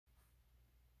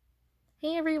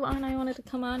Hey everyone, I wanted to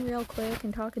come on real quick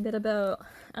and talk a bit about,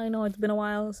 I know it's been a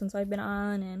while since I've been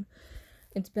on, and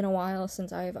it's been a while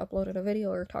since I've uploaded a video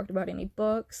or talked about any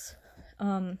books.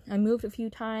 I moved a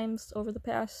few times over the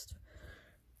past,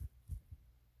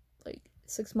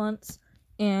 6 months,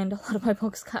 and a lot of my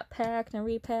books got packed and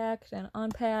repacked and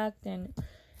unpacked, and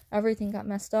everything got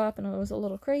messed up, and it was a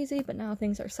little crazy, but now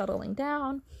things are settling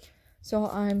down. So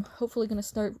I'm hopefully going to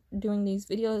start doing these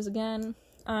videos again.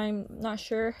 I'm not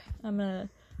sure. I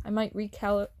might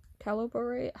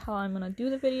recalibrate how I'm gonna do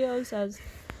the videos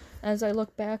as I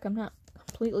look back. I'm not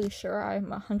completely sure I'm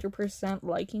 100%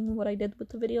 liking what I did with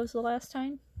the videos the last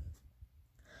time.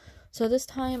 So this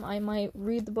time I might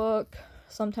read the book,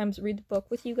 sometimes read the book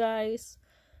with you guys,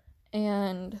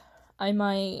 and I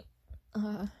might,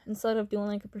 instead of doing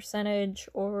like a percentage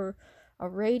or a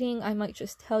rating, I might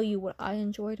just tell you what I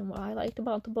enjoyed and what I liked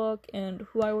about the book and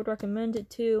who I would recommend it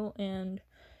to and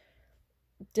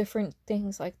different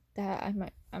things like that.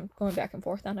 I'm going back and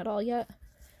forth on it all yet.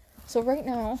 So right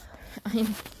now,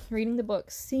 I'm reading the book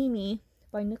See Me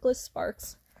by Nicholas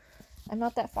Sparks. I'm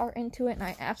not that far into it, and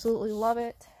I absolutely love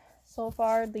it so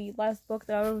far. The last book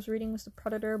that I was reading was The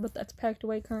Predator, but that's packed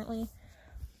away currently.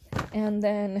 And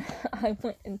then I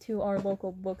went into our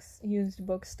local used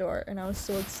bookstore, and I was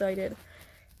so excited.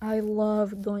 I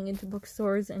love going into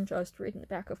bookstores and just reading the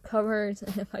back of covers,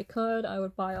 and if I could, I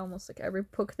would buy almost like every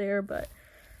book there, but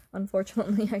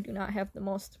unfortunately, I do not have the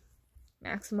most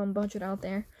maximum budget out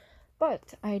there.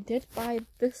 But I did buy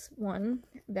this one,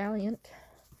 Valiant.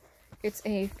 It's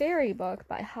a fairy book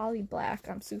by Holly Black.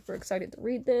 I'm super excited to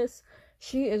read this.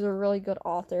 She is a really good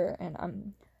author,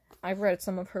 and I've read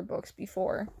some of her books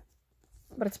before,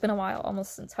 but it's been a while,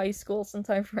 almost since high school, since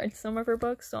I've read some of her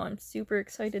books, so I'm super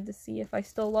excited to see if I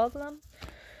still love them.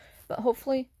 But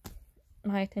hopefully,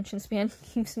 my attention span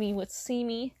keeps me with See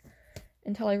Me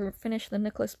until I finish the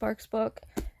Nicholas Sparks book,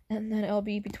 and then it'll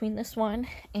be between this one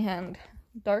and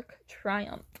Dark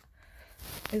Triumph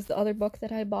is the other book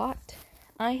that I bought.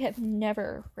 I have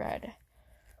never read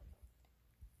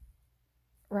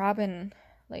Robin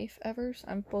Leif Evers,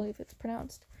 I believe it's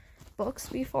pronounced, books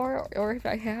before, or if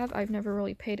I have, I've never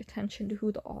really paid attention to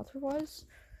who the author was.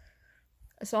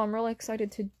 So I'm really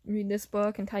excited to read this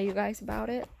book and tell you guys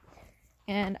about it.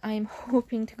 And I'm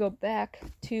hoping to go back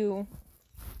to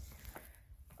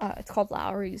it's called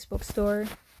Lowry's Bookstore,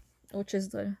 which is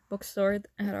the bookstore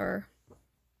in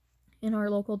our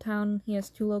local town. He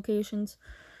has 2 locations,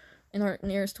 and our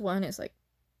nearest one is like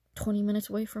 20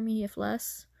 minutes away from me, if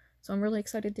less. So I'm really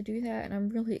excited to do that, and I'm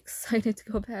really excited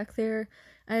to go back there.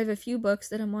 I have a few books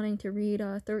that I'm wanting to read.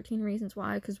 13 Reasons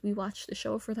Why, because we watched the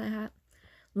show for that. I'm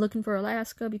looking for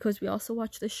Alaska, because we also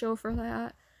watched the show for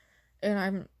that.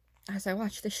 And as I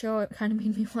watched the show, it kind of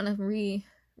made me want to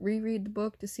reread the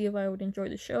book to see if I would enjoy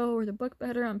the show or the book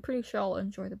better. I'm pretty sure I'll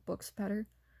enjoy the books better,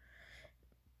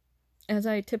 as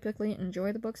I typically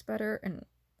enjoy the books better in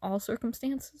all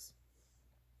circumstances.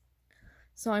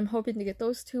 So I'm hoping to get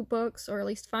those 2 books, or at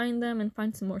least find them, and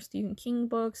find some more Stephen King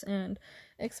books, and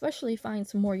especially find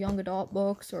some more young adult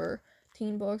books or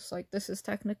teen books. Like, this is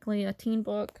technically a teen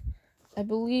book. I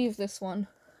believe this one,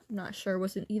 I'm not sure,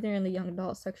 was it either in the young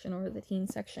adult section or the teen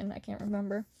section, I can't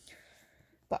remember.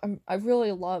 But I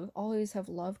really always have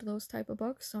loved those type of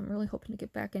books, so I'm really hoping to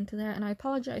get back into that. And I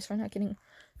apologize for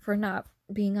not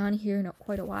being on here in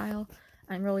quite a while.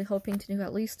 I'm really hoping to do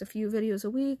at least a few videos a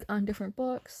week on different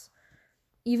books,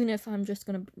 even if I'm just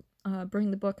gonna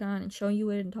bring the book on and show you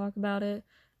it and talk about it.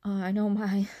 I know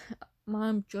my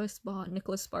mom just bought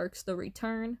Nicholas Sparks' The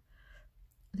Return.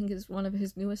 I think it's one of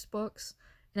his newest books,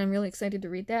 and I'm really excited to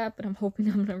read that. But I'm hoping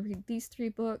I'm gonna read these 3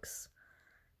 books.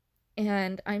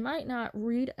 And I might not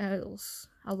read as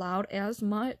aloud as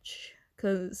much,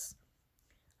 because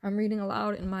I'm reading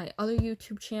aloud in my other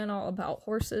YouTube channel about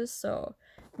horses, so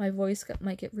my voice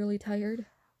might get really tired.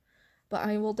 But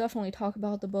I will definitely talk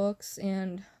about the books,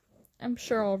 and I'm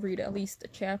sure I'll read at least a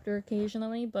chapter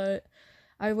occasionally, but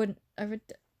I'm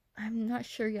not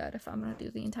sure yet if I'm going to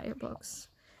do the entire books,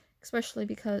 especially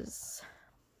because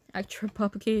I trip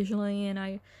up occasionally, and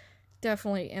I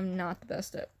definitely am not the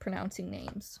best at pronouncing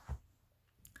names.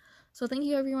 So thank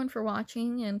you everyone for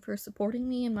watching and for supporting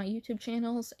me and my YouTube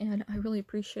channels, and I really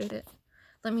appreciate it.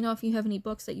 Let me know if you have any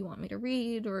books that you want me to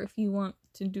read, or if you want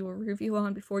to do a review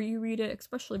on before you read it,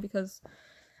 especially because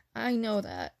I know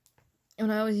that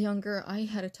when I was younger, I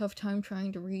had a tough time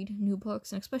trying to read new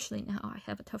books, and especially now I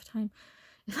have a tough time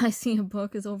if I see a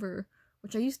book is over,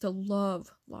 which I used to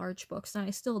love large books, and I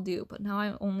still do, but now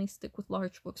I only stick with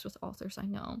large books with authors I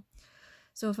know.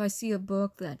 So if I see a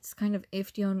book that's kind of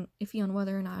iffy on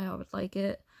whether or not I would like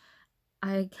it,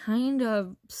 I kind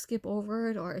of skip over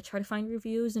it, or I try to find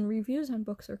reviews, and reviews on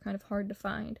books are kind of hard to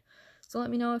find. So let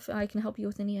me know if I can help you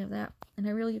with any of that. And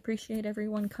I really appreciate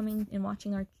everyone coming and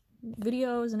watching our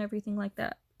videos and everything like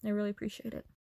that. I really appreciate it.